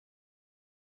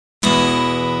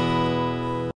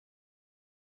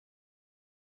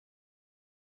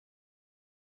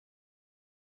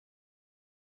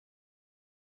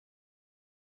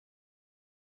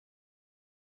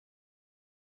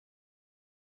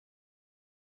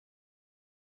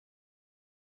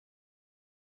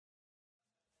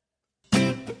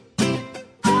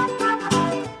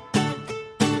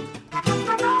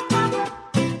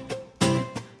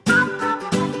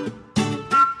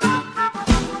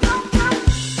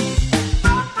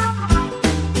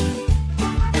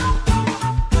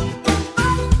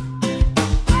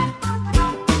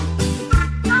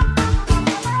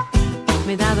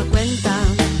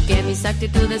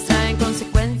actitudes traen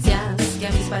consecuencias, que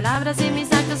a mis palabras y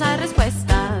mis actos hay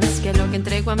respuestas, que lo que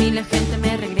entrego a mí la gente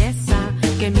me regresa,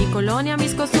 que en mi colonia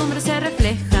mis costumbres se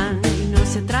reflejan, y no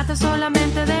se trata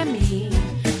solamente de mí,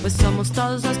 pues somos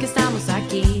todos los que estamos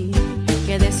aquí,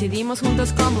 que decidimos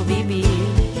juntos cómo vivir.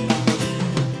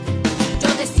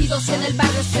 Yo decido si en el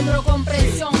barrio siembro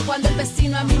comprensión, cuando el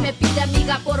vecino a mí me pide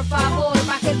amiga por favor,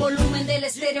 baje el volumen del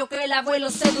estéreo que el abuelo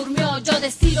se durmió. Yo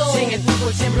decido. Si en el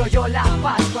fútbol siembro yo la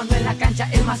paz, cuando en la cancha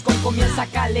el mascón comienza a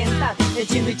calentar, el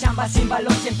chino y chamba sin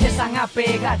balón se empiezan a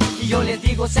pegar, y yo les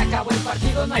digo se acabó el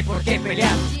partido, no hay por qué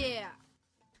pelear.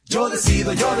 Yo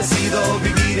decido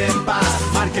vivir en paz.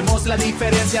 Marquemos la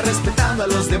diferencia respetando a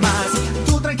los demás.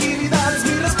 Tu tranquilidad es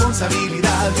mi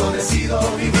responsabilidad. Yo decido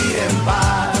vivir en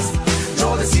paz.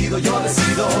 Yo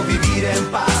decido vivir en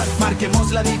paz.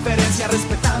 Marquemos la diferencia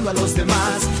respetando a los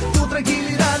demás. Tu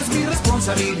tranquilidad es mi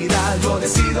responsabilidad. Yo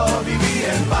decido vivir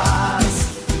en paz.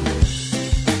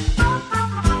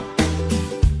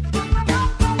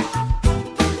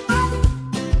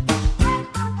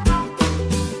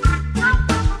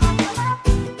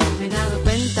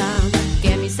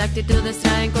 Actitudes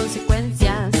traen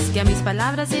consecuencias, que a mis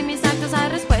palabras y mis actos hay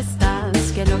respuestas,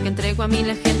 que lo que entrego a mí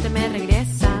la gente me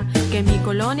regresa, que en mi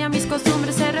colonia mis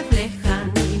costumbres se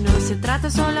reflejan, y no se trata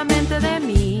solamente de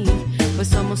mí, pues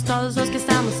somos todos los que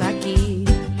estamos aquí,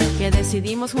 que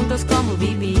decidimos juntos cómo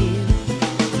vivir.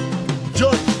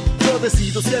 Yo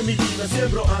decido si en mi vida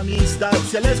siembro amistad,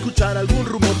 si al escuchar algún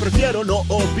rumor prefiero no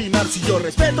opinar. Si yo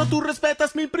respeto, tú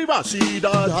respetas mi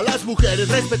privacidad. A las mujeres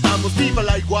respetamos, viva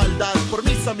la igualdad. Por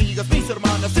mis amigas, mis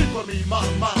hermanas y por mi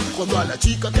mamá. Cuando a la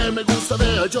chica que me gusta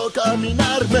vea yo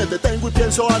caminar, me detengo y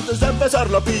pienso antes de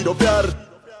empezarla a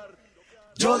piropear.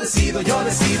 Yo decido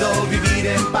vivir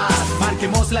en paz.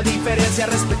 Marquemos la diferencia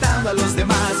respetando a los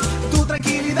demás. Tu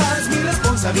tranquilidad es mi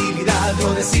responsabilidad.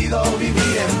 Yo decido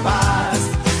vivir en paz.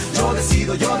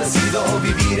 Yo decido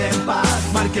vivir en paz.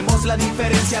 Marquemos la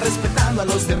diferencia respetando a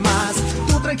los demás.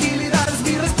 Tu tranquilidad es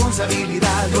mi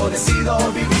responsabilidad. Yo decido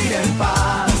vivir en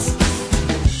paz.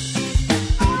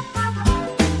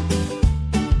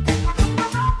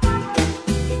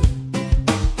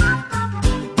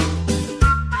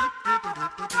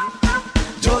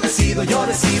 Yo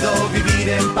decido vivir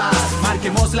en paz.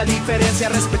 Marquemos la diferencia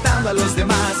respetando a los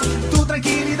demás. Tu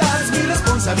tranquilidad es mi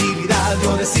responsabilidad.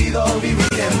 Yo decido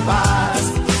vivir en paz.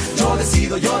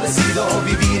 Yo decido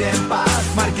vivir en paz.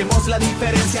 Marquemos la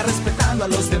diferencia respetando a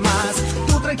los demás.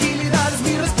 Tu tranquilidad es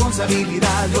mi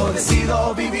responsabilidad. Yo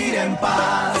decido vivir en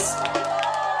paz.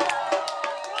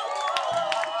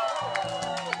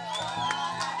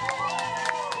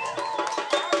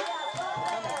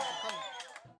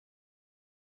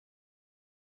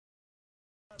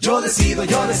 Yo decido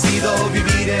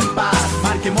vivir en paz.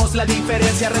 Marquemos la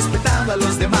diferencia respetando a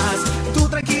los demás. Tu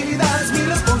tranquilidad es mi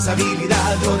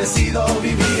responsabilidad. Yo decido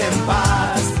vivir en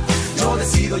paz. Yo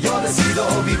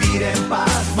decido vivir en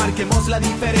paz. Marquemos la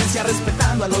diferencia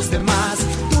respetando a los demás.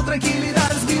 Tu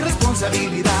tranquilidad es mi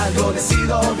responsabilidad. Yo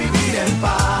decido vivir en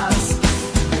paz.